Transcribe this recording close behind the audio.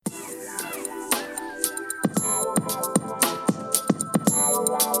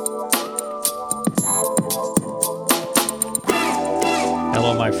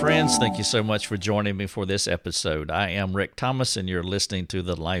friends. Thank you so much for joining me for this episode. I am Rick Thomas, and you're listening to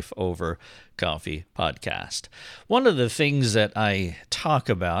the Life Over Coffee podcast. One of the things that I talk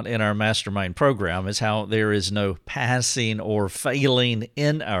about in our mastermind program is how there is no passing or failing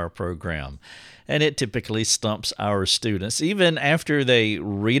in our program. And it typically stumps our students, even after they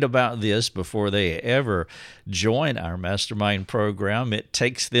read about this before they ever join our mastermind program. It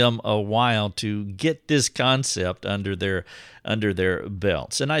takes them a while to get this concept under their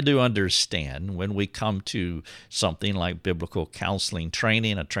belts. And I do understand when we come to something like biblical counseling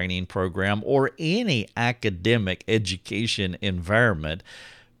training, a training program, or any academic education environment,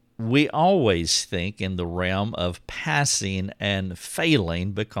 we always think in the realm of passing and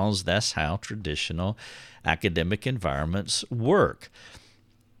failing because that's how traditional academic environments work.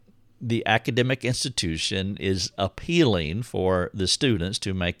 The academic institution is appealing for the students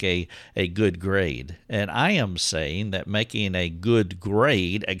to make a good grade. And I am saying that making a good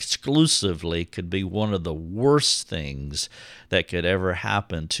grade exclusively could be one of the worst things that could ever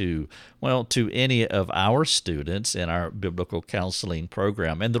happen to any of our students in our biblical counseling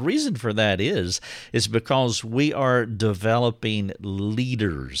program. And the reason for that is because we are developing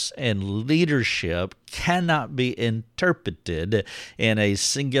leaders, and leadership cannot be interpreted in a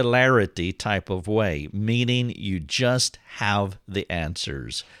singularity type of way, meaning you just have the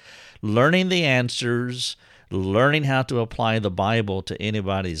answers. Learning the answers, learning how to apply the Bible to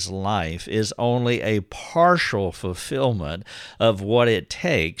anybody's life is only a partial fulfillment of what it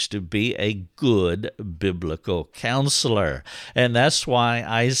takes to be a good biblical counselor. And that's why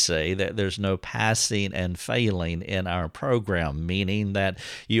I say that there's no passing and failing in our program, meaning that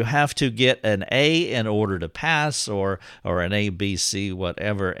you have to get an A in order to pass, or an A, B, C,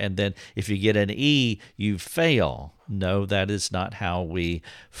 whatever, and then if you get an E, you fail. No, that is not how we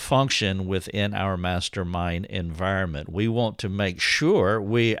function within our mastermind environment. We absolutely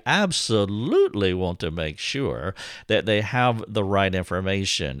want to make sure that they have the right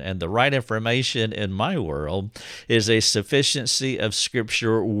information. And the right information in my world is a sufficiency of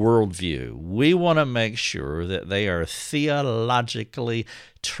Scripture worldview. We want to make sure that they are theologically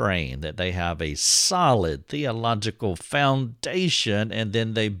trained, that they have a solid theological foundation, and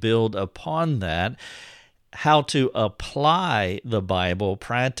then they build upon that how to apply the Bible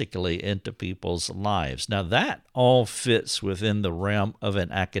practically into people's lives. Now, that all fits within the realm of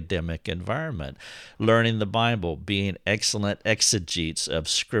an academic environment. Learning the Bible, being excellent exegetes of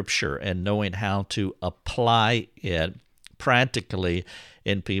Scripture, and knowing how to apply it practically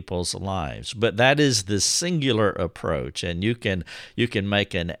in people's lives. But that is the singular approach, and you can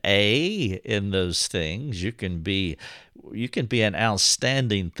make an A in those things. You can be an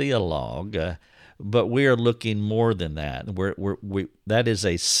outstanding theologue. But we are looking more than that. That is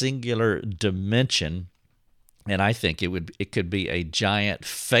a singular dimension, and I think it could be a giant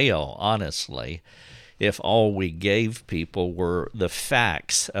fail, honestly, if all we gave people were the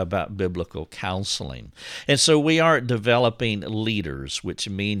facts about biblical counseling. And so we are developing leaders, which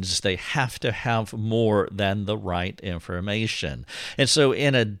means they have to have more than the right information. And so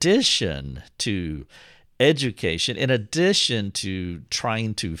in addition to education, in addition to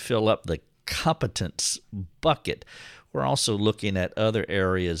trying to fill up the competence bucket, we're also looking at other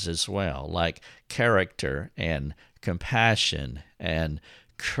areas as well, like character and compassion and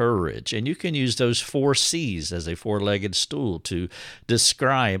courage. And you can use those 4 C's as a 4-legged stool to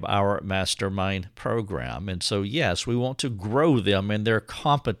describe our mastermind program. And so, yes, we want to grow them in their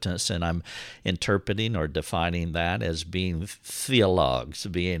competence, and I'm interpreting or defining that as being theologues,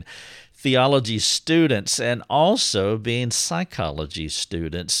 being theology students, and also being psychology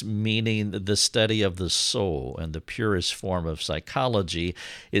students, meaning the study of the soul. And the purest form of psychology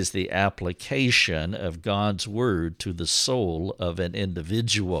is the application of God's Word to the soul of an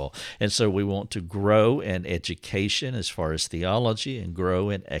individual. And so we want to grow in education as far as theology, and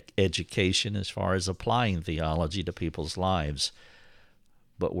grow in education as far as applying theology to people's lives.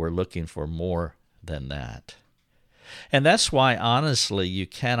 But we're looking for more than that. And that's why, honestly, you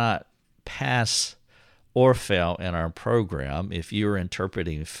cannot pass or fail in our program if you're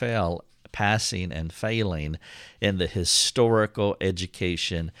interpreting passing and failing in the historical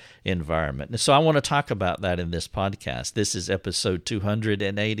education environment. And so I want to talk about that in this podcast. This is episode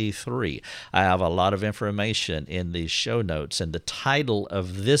 283. I have a lot of information in these show notes, and the title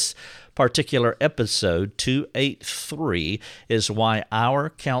of this particular episode, 283, is why our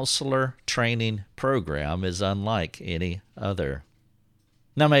counselor training program is unlike any other.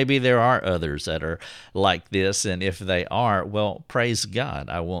 Now, maybe there are others that are like this, and if they are, well, praise God.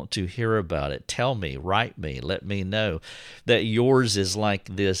 I want to hear about it. Tell me, write me, let me know that yours is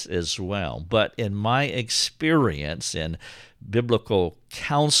like this as well. But in my experience in biblical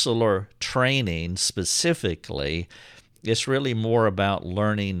counselor training specifically, it's really more about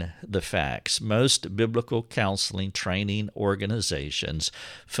learning the facts. Most biblical counseling training organizations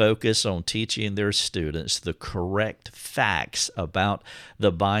focus on teaching their students the correct facts about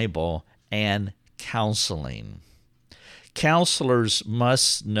the Bible and counseling. Counselors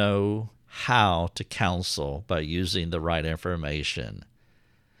must know how to counsel by using the right information.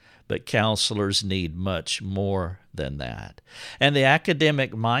 But counselors need much more than that. And the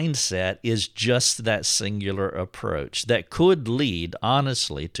academic mindset is just that singular approach that could lead,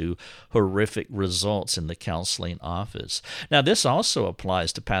 honestly, to horrific results in the counseling office. Now, this also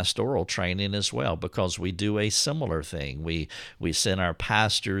applies to pastoral training as well, because we do a similar thing. We send our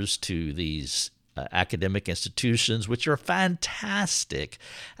pastors to these academic institutions, which are fantastic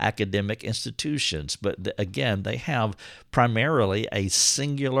academic institutions. But again, they have primarily a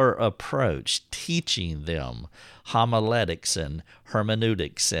singular approach, teaching them homiletics and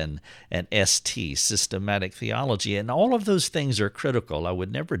hermeneutics and ST, systematic theology. And all of those things are critical. I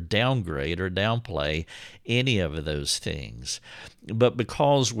would never downgrade or downplay any of those things. But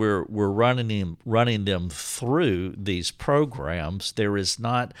because we're running them through these programs, there is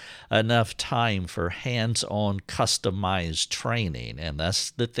not enough time for hands-on customized training. And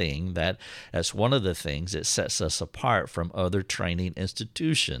that's one of the things that sets us apart from other training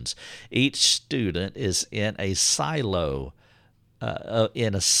institutions. Each student is in a silo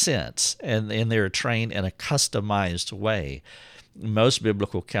in a sense, and they're trained in a customized way. Most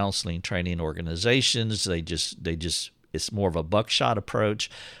biblical counseling training organizations, they just it's more of a buckshot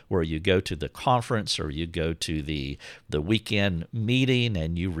approach, where you go to the conference or you go to the weekend meeting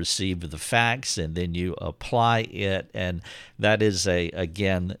and you receive the facts and then you apply it. And that is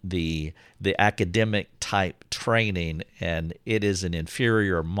again the academic type training, and it is an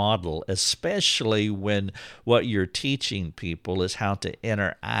inferior model, especially when what you're teaching people is how to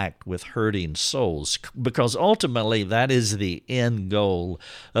interact with hurting souls, because ultimately that is the end goal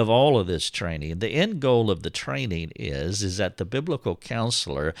of all of this training. The end goal of the training is that the biblical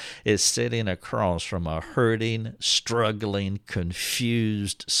counselor is sitting across from a hurting, struggling,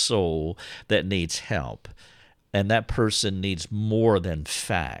 confused soul that needs help. And that person needs more than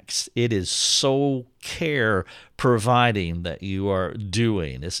facts. It is soul care providing that you are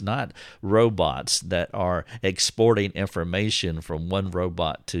doing. It's not robots that are exporting information from one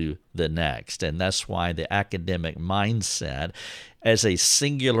robot to the next. And that's why the academic mindset as a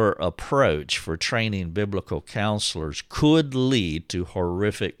singular approach for training biblical counselors could lead to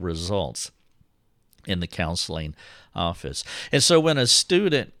horrific results in the counseling office. And so when a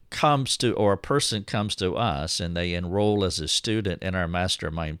student or a person comes to us and they enroll as a student in our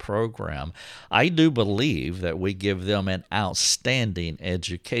mastermind program, I do believe that we give them an outstanding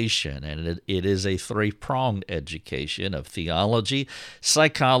education, and it is a three-pronged education of theology,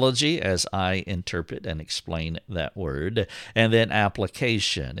 psychology, as I interpret and explain that word, and then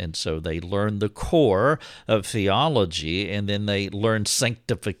application. And so they learn the core of theology, and then they learn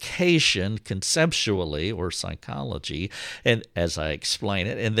sanctification conceptually, or psychology, and as I explain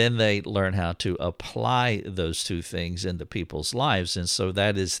it, and then they learn how to apply those two things into people's lives. And so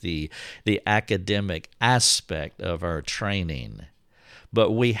that is the academic aspect of our training.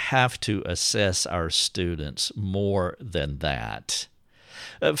 But we have to assess our students more than that.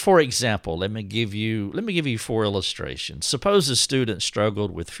 For example, let me give you 4 illustrations. Suppose a student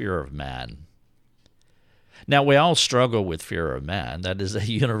struggled with fear of man. Now, we all struggle with fear of man. That is a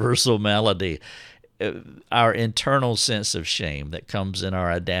universal malady. Our internal sense of shame that comes in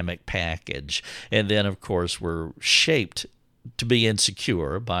our Adamic package. And then, of course, we're shaped to be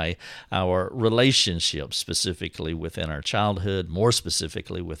insecure by our relationships, specifically within our childhood, more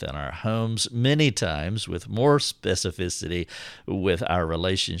specifically within our homes, many times with more specificity with our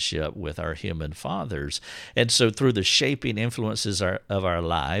relationship with our human fathers. And so through the shaping influences of our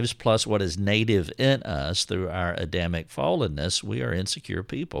lives, plus what is native in us through our Adamic fallenness, we are insecure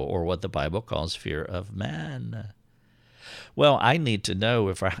people, or what the Bible calls fear of man. Well, I need to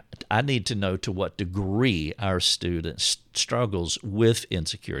know to what degree our student struggles with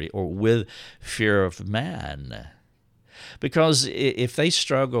insecurity or with fear of man. Because if they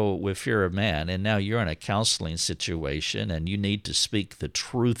struggle with fear of man, and now you're in a counseling situation and you need to speak the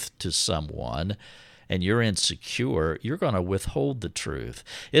truth to someone, and you're insecure, you're going to withhold the truth.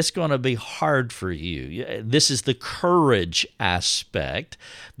 It's going to be hard for you. This is the courage aspect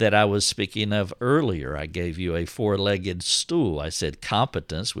that I was speaking of earlier. I gave you a four-legged stool. I said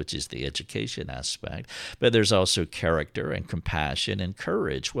competence, which is the education aspect, but there's also character and compassion and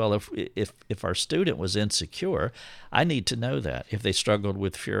courage. Well, if our student was insecure, I need to know that if they struggled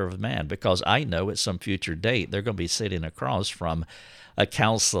with fear of man, because I know at some future date they're going to be sitting across from a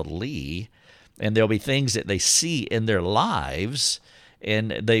counselee, and there'll be things that they see in their lives,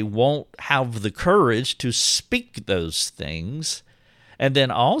 and they won't have the courage to speak those things. And then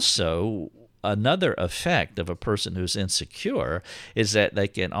also, another effect of a person who's insecure is that they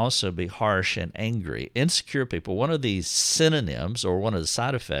can also be harsh and angry. Insecure people, one of these synonyms or one of the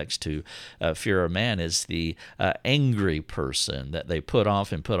side effects to fear of man is the angry person, that they put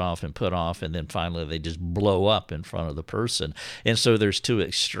off and put off and put off, and then finally they just blow up in front of the person. And so there's two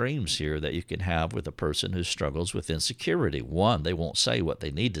extremes here that you can have with a person who struggles with insecurity. One, they won't say what they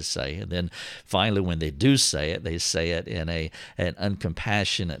need to say, and then finally when they do say it, they say it in an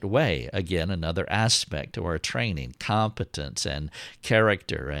uncompassionate way. Again, another aspect to our training: competence and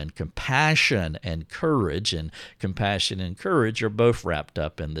character and compassion and courage. And compassion and courage are both wrapped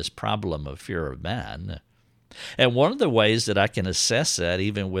up in this problem of fear of man. And one of the ways that I can assess that,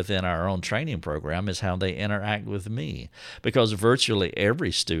 even within our own training program, is how they interact with me. Because virtually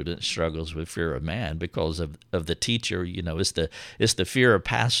every student struggles with fear of man because of the teacher. It's the fear of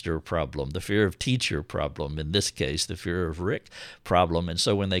pastor problem, the fear of teacher problem, in this case, the fear of Rick problem. And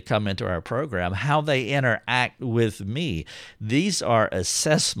so when they come into our program, how they interact with me, these are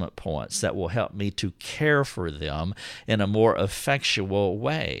assessment points that will help me to care for them in a more effectual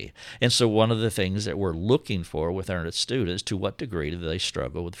way. And so one of the things that we're looking for with our students, to what degree do they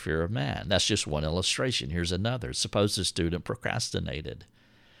struggle with fear of man? That's just one illustration. Here's another. Suppose the student procrastinated.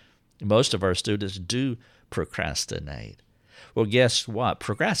 Most of our students do procrastinate. Well, guess what?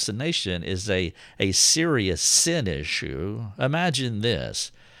 Procrastination is a serious sin issue. Imagine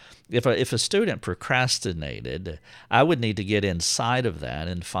this. If a student procrastinated, I would need to get inside of that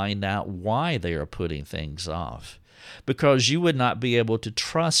and find out why they are putting things off. Because you would not be able to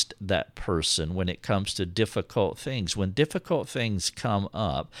trust that person when it comes to difficult things. When difficult things come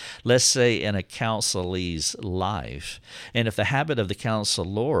up, let's say in a counselee's life, and if the habit of the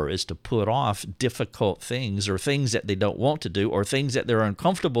counselor is to put off difficult things or things that they don't want to do or things that they're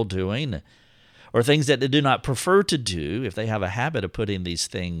uncomfortable doing, or things that they do not prefer to do, if they have a habit of putting these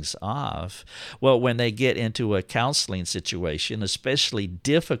things off, well, when they get into a counseling situation, especially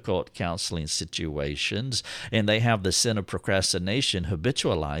difficult counseling situations, and they have the sin of procrastination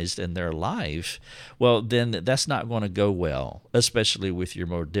habitualized in their life, well, then that's not going to go well, especially with your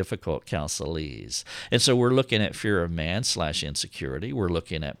more difficult counselees. And so we're looking at fear of man / insecurity. We're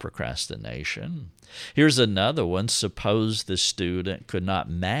looking at procrastination. Here's another one. Suppose the student could not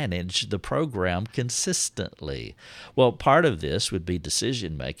manage the program consistently. Well, part of this would be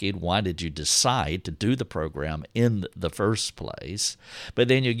decision making. Why did you decide to do the program in the first place? But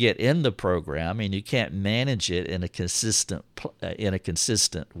then you get in the program and you can't manage it in a consistent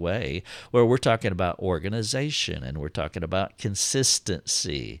way. Where we're talking about organization and we're talking about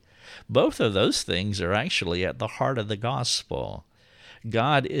consistency. Both of those things are actually at the heart of the gospel.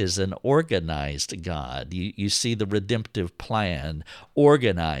 God is an organized God. You see the redemptive plan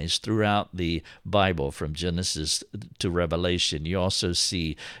organized throughout the Bible from Genesis to Revelation. You also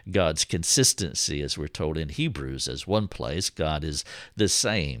see God's consistency, as we're told in Hebrews, as one place. God is the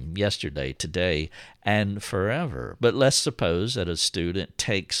same yesterday, today, and forever. But let's suppose that a student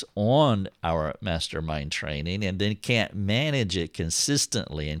takes on our mastermind training and then can't manage it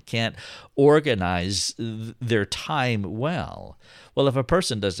consistently and can't organize their time well. Well, if a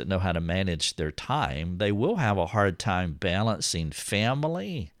person doesn't know how to manage their time, they will have a hard time balancing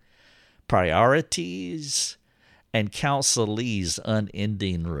family, priorities, and counselee's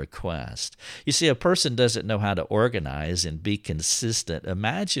unending request. You see, a person doesn't know how to organize and be consistent.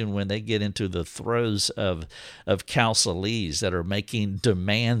 Imagine when they get into the throes of counselees that are making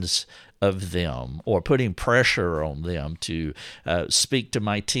demands of them or putting pressure on them to speak to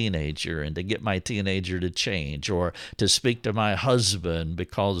my teenager and to get my teenager to change, or to speak to my husband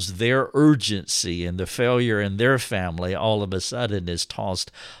because their urgency and the failure in their family all of a sudden is tossed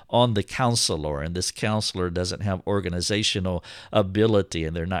on the counselor, and this counselor doesn't have organizational ability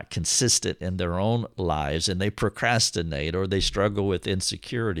and they're not consistent in their own lives and they procrastinate or they struggle with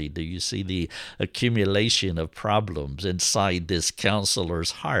insecurity. Do you see the accumulation of problems inside this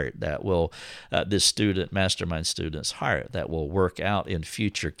counselor's heart that will, this student, mastermind student's heart, that will work out in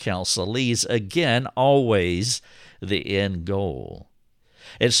future counselees? Again, always the end goal.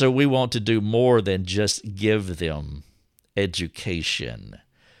 And so we want to do more than just give them education.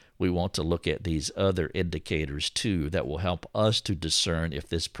 We want to look at these other indicators too that will help us to discern if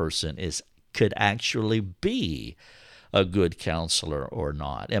this person could actually be a good counselor or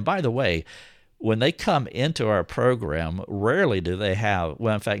not. And by the way, when they come into our program, rarely do they have,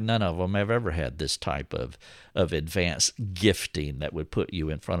 well, in fact, none of them have ever had this type of advanced gifting that would put you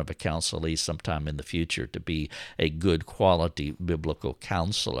in front of a counselee sometime in the future to be a good quality biblical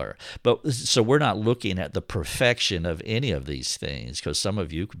counselor. But so we're not looking at the perfection of any of these things, because some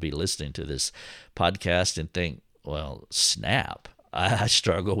of you could be listening to this podcast and think, well, snap. I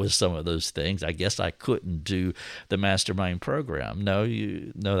struggle with some of those things. I guess I couldn't do the mastermind program. No,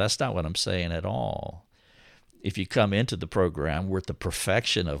 that's not what I'm saying at all. If you come into the program with the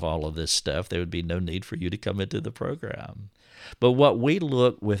perfection of all of this stuff, there would be no need for you to come into the program. But what we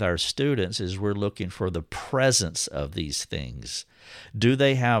look with our students is we're looking for the presence of these things. Do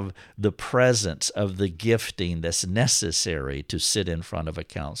they have the presence of the gifting that's necessary to sit in front of a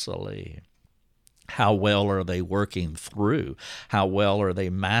counselee? How well are they working through? How well are they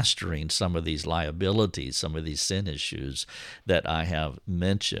mastering some of these liabilities, some of these sin issues that I have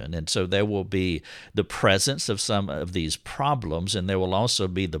mentioned? And so there will be the presence of some of these problems, and there will also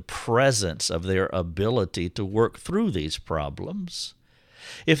be the presence of their ability to work through these problems.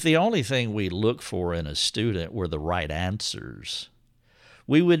 If the only thing we look for in a student were the right answers,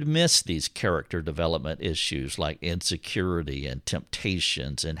 we would miss these character development issues like insecurity and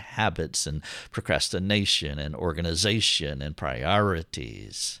temptations and habits and procrastination and organization and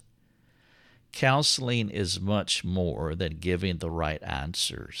priorities. Counseling is much more than giving the right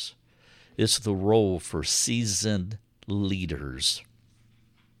answers. It's the role for seasoned leaders.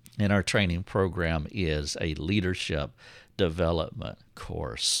 And our training program is a leadership development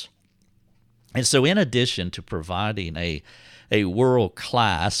course. And so in addition to providing a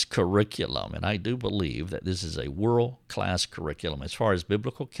world-class curriculum, and I do believe that this is a world-class curriculum as far as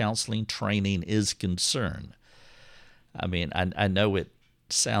biblical counseling training is concerned. I mean, I know it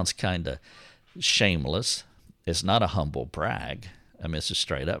sounds kind of shameless. It's not a humble brag. I mean, it's a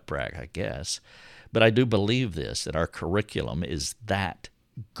straight-up brag, I guess. But I do believe this, that our curriculum is that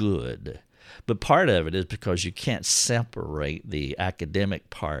good. But part of it is because you can't separate the academic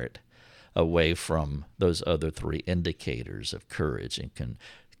part away from those other three indicators of courage and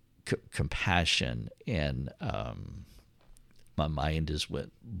compassion and my mind just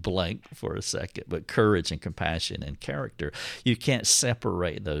went blank for a second, but courage and compassion and character, you can't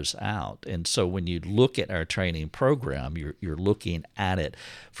separate those out. And so when you look at our training program, you're looking at it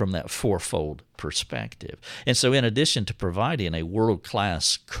from that fourfold perspective. And so in addition to providing a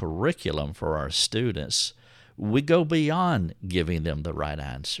world-class curriculum for our students, we go beyond giving them the right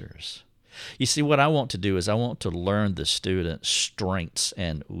answers. You see, what I want to do is I want to learn the student's strengths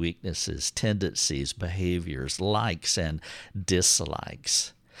and weaknesses, tendencies, behaviors, likes and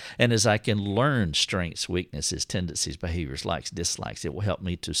dislikes. And as I can learn strengths, weaknesses, tendencies, behaviors, likes, dislikes, it will help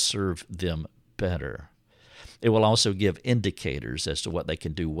me to serve them better. It will also give indicators as to what they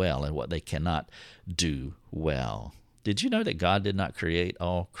can do well and what they cannot do well. Did you know that God did not create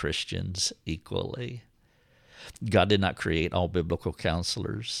all Christians equally? God did not create all biblical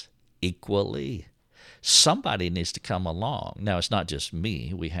counselors equally. Somebody needs to come along. Now, it's not just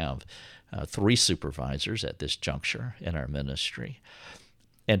me. We have 3 supervisors at this juncture in our ministry.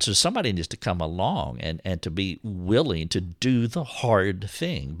 And so somebody needs to come along and to be willing to do the hard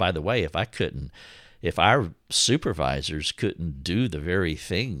thing. By the way, if our supervisors couldn't do the very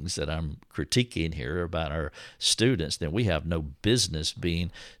things that I'm critiquing here about our students, then we have no business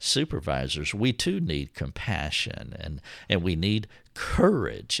being supervisors. We too need compassion and we need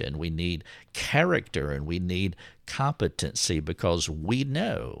courage and we need character and we need competency, because we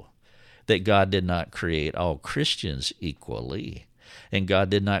know that God did not create all Christians equally, and God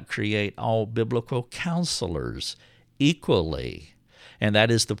did not create all biblical counselors equally. And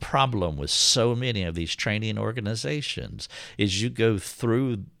that is the problem with so many of these training organizations, is you go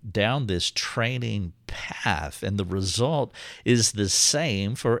down this training path and the result is the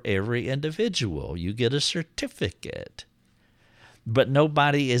same for every individual. You get a certificate. But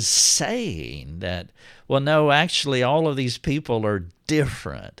nobody is saying that, well, no, actually all of these people are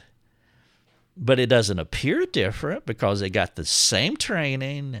different. But it doesn't appear different because they got the same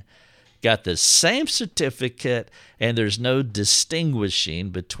training, got the same certificate, and there's no distinguishing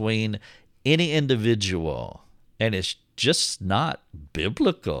between any individual. And it's just not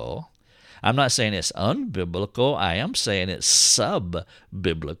biblical. I'm not saying it's unbiblical. I am saying it's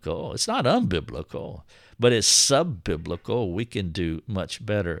sub-biblical. It's not unbiblical, but it's sub-biblical. We can do much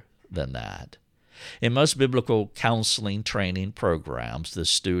better than that. In most biblical counseling training programs, the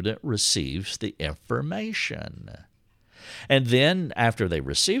student receives the information. And then after they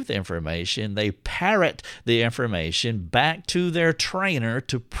receive the information, they parrot the information back to their trainer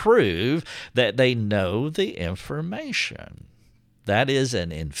to prove that they know the information. That is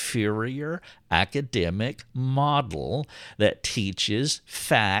an inferior academic model that teaches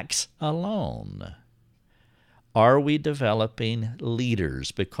facts alone. Are we developing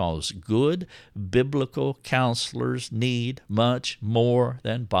leaders? Because good biblical counselors need much more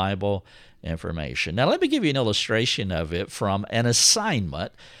than Bible information. Now, let me give you an illustration of it from an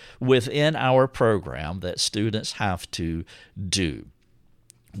assignment within our program that students have to do.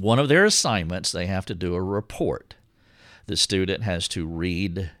 One of their assignments, they have to do a report. The student has to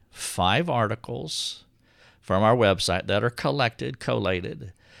read 5 articles from our website that are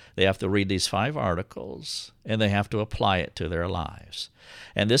collated. They have to read these 5 articles, and they have to apply it to their lives.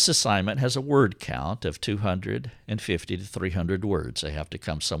 And this assignment has a word count of 250 to 300 words. They have to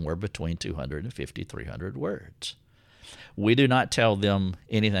come somewhere between 250 to 300 words. We do not tell them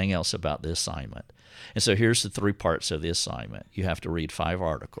anything else about the assignment. And so here's the 3 parts of the assignment. You have to read 5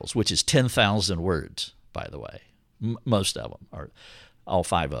 articles, which is 10,000 words, by the way. Most of them are. All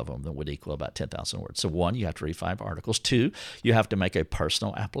 5 of them that would equal about 10,000 words. So 1, you have to read 5 articles. 2, you have to make a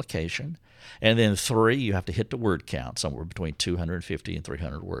personal application. And then 3, you have to hit the word count, somewhere between 250 and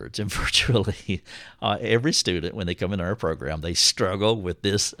 300 words. And virtually every student, when they come into our program, they struggle with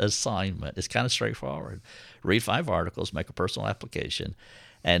this assignment. It's kind of straightforward. Read 5 articles, make a personal application,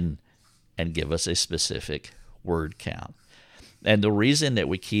 and give us a specific word count. And the reason that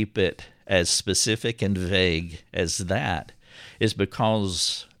we keep it as specific and vague as that is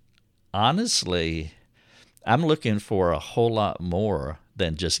because, honestly, I'm looking for a whole lot more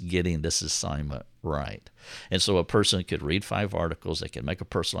than just getting this assignment right. And so a person could read 5 articles, they can make a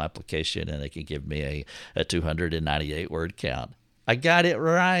personal application, and they can give me a 298-word count. I got it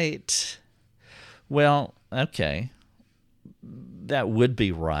right. Well, okay. That would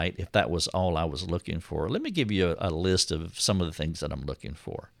be right if that was all I was looking for. Let me give you a list of some of the things that I'm looking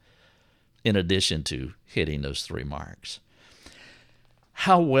for, in addition to hitting those 3 marks.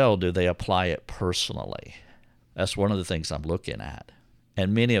 How well do they apply it personally? That's one of the things I'm looking at.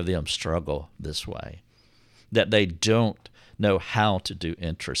 And many of them struggle this way, that they don't know how to do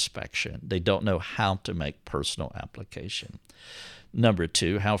introspection. They don't know how to make personal application. Number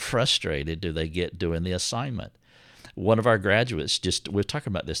 2, how frustrated do they get doing the assignment? One of our graduates, we were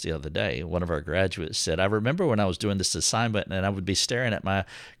talking about this the other day, one of our graduates said, I remember when I was doing this assignment and I would be staring at my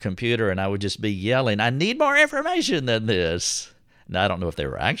computer and I would just be yelling, I need more information than this. Now, I don't know if they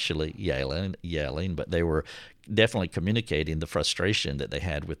were actually yelling, but they were definitely communicating the frustration that they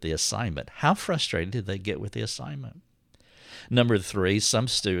had with the assignment. How frustrated did they get with the assignment? Number 3, some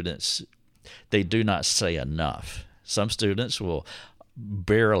students, they do not say enough. Some students will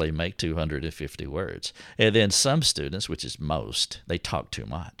barely make 250 words. And then some students, which is most, they talk too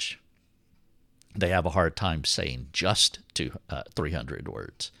much. They have a hard time saying just 300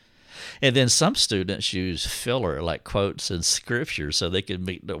 words. And then some students use filler, like quotes and scripture, so they can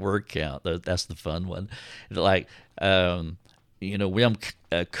meet the word count. That's the fun one. Like, William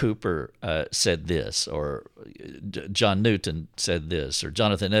Cooper said this, or John Newton said this, or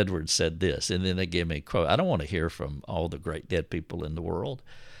Jonathan Edwards said this, and then they give me a quote. I don't want to hear from all the great dead people in the world.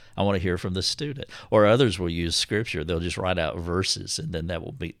 I want to hear from the student. Or others will use scripture. They'll just write out verses, and then that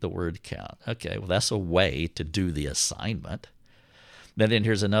will meet the word count. Okay, well, that's a way to do the assignment. Then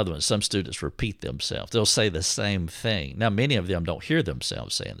here's another one. Some students repeat themselves. They'll say the same thing. Now, many of them don't hear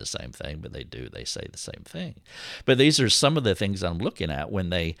themselves saying the same thing, but they do. They say the same thing. But these are some of the things I'm looking at when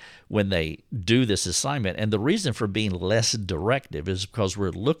they do this assignment. And the reason for being less directive is because we're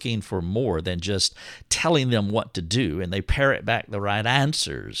looking for more than just telling them what to do, and they parrot back the right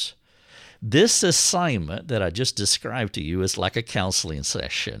answers. This assignment that I just described to you is like a counseling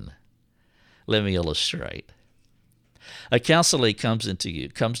session. Let me illustrate. A counselor comes to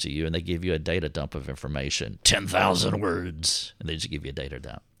you, and they give you a data dump of information, 10,000 words, and they just give you a data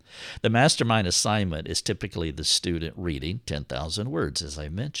dump. The mastermind assignment is typically the student reading 10,000 words, as I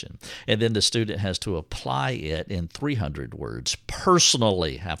mentioned, and then the student has to apply it in 300 words,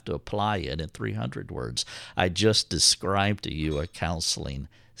 personally have to apply it in 300 words. I just described to you a counseling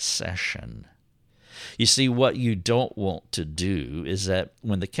session. You see, what you don't want to do is that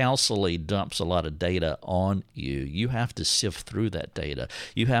when the counselor dumps a lot of data on you, you have to sift through that data.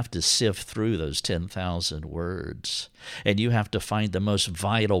 You have to sift through those 10,000 words, and you have to find the most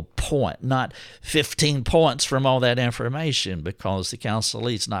vital point, not 15 points from all that information, because the counselor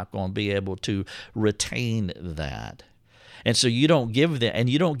is not going to be able to retain that. And so you don't give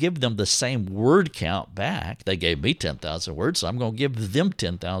them the same word count back. They gave me 10,000 words, so I'm going to give them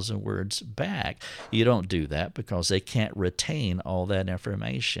 10,000 words back. You don't do that because they can't retain all that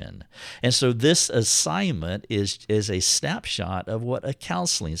information. And so this assignment is a snapshot of what a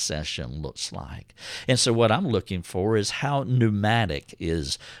counseling session looks like. And so what I'm looking for is how pneumatic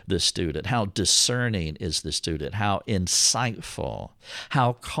is the student, how discerning is the student, how insightful,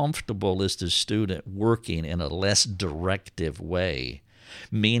 how comfortable is the student working in a less directive way,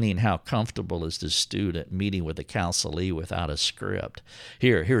 meaning how comfortable is the student meeting with a counselee without a script.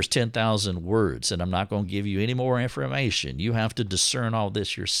 Here's 10,000 words, and I'm not going to give you any more information. You have to discern all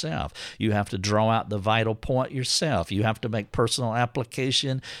this yourself. You have to draw out the vital point yourself. You have to make personal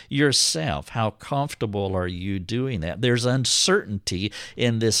application yourself. How comfortable are you doing that? There's uncertainty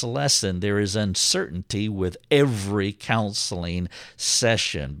in this lesson. There is uncertainty with every counseling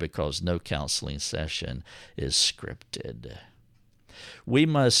session because no counseling session is scripted. We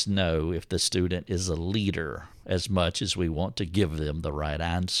must know if the student is a leader as much as we want to give them the right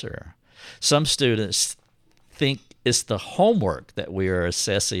answer. Some students think it's the homework that we are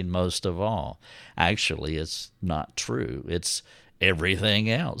assessing most of all. Actually, it's not true. It's everything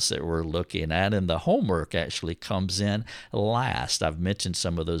else that we're looking at, and the homework actually comes in last. I've mentioned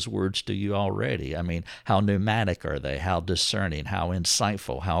some of those words to you already. I mean, how pneumatic are they? How discerning? How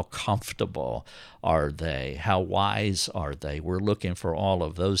insightful? How comfortable are they? How wise are they? We're looking for all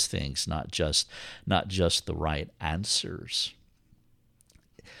of those things, not just the right answers.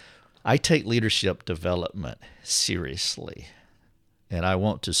 I take leadership development seriously, and I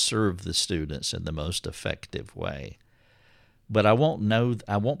want to serve the students in the most effective way. But I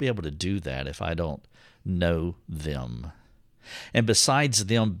won't be able to do that if I don't know them. And besides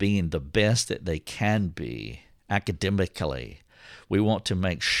them being the best that they can be academically, we want to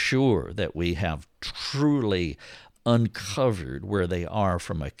make sure that we have truly uncovered where they are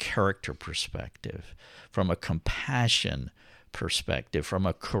from a character perspective, from a compassion perspective, from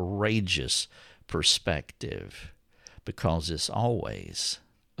a courageous perspective, because it's always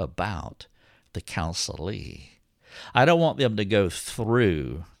about the counselee. I don't want them to go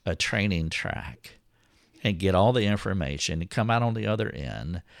through a training track and get all the information and come out on the other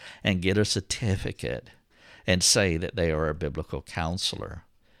end and get a certificate and say that they are a biblical counselor.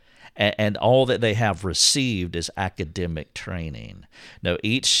 And all that they have received is academic training. No,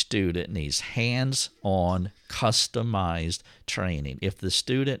 each student needs hands-on, customized training. If the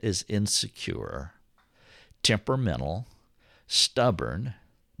student is insecure, temperamental, stubborn,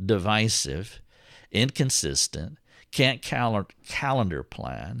 divisive, inconsistent, can't calendar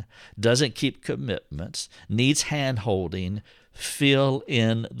plan, doesn't keep commitments, needs hand-holding, fill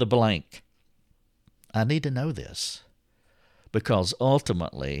in the blank. I need to know this because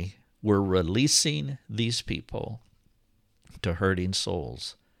ultimately we're releasing these people to hurting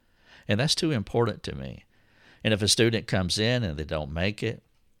souls. And that's too important to me. And if a student comes in and they don't make it,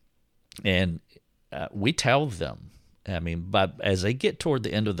 and we tell them, but as they get toward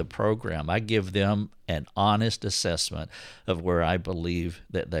the end of the program, I give them an honest assessment of where I believe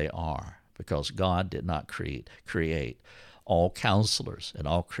that they are, because God did not create all counselors and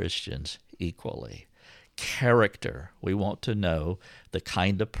all Christians equally. Character, we want to know the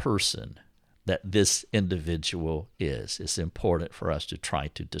kind of person that this individual is. It's important for us to try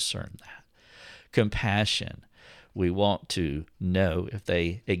to discern that. Compassion, we want to know if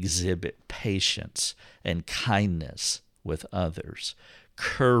they exhibit patience and kindness with others.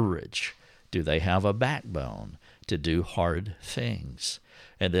 Courage, do they have a backbone to do hard things?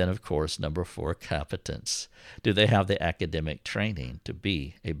 And then, of course, number 4, competence. Do they have the academic training to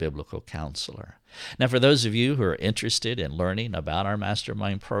be a biblical counselor? Now, for those of you who are interested in learning about our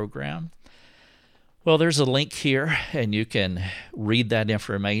Mastermind program, well, there's a link here, and you can read that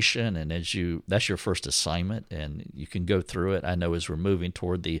information, and that's your first assignment, and you can go through it. I know as we're moving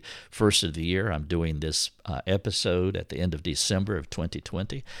toward the first of the year, I'm doing this episode at the end of December of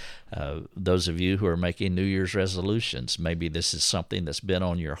 2020. Those of you who are making New Year's resolutions, maybe this is something that's been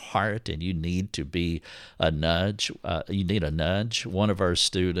on your heart, and you need to be a nudge. You need a nudge. One of our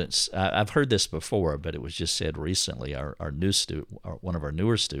students, I've heard this before, but it was just said recently. One of our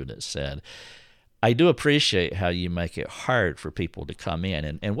newer students said, I do appreciate how you make it hard for people to come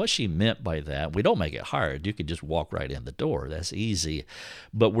in. And what she meant by that, we don't make it hard. You can just walk right in the door. That's easy.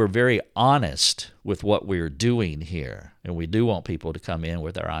 But we're very honest with what we're doing here. And we do want people to come in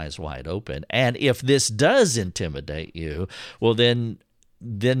with their eyes wide open. And if this does intimidate you, well, then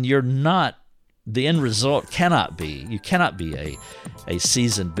you're not, the end result cannot be, you cannot be a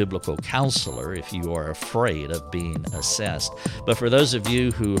seasoned biblical counselor if you are afraid of being assessed. But for those of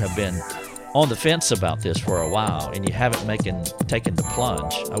you who have been on the fence about this for a while and you haven't taken the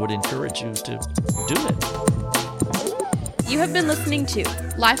plunge, I would encourage you to do it. You have been listening to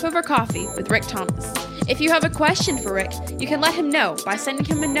Life Over Coffee with Rick Thomas. If you have a question for Rick, you can let him know by sending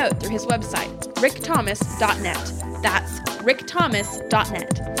him a note through his website, rickthomas.net. That's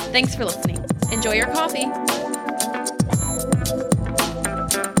rickthomas.net. Thanks for listening. Enjoy your coffee.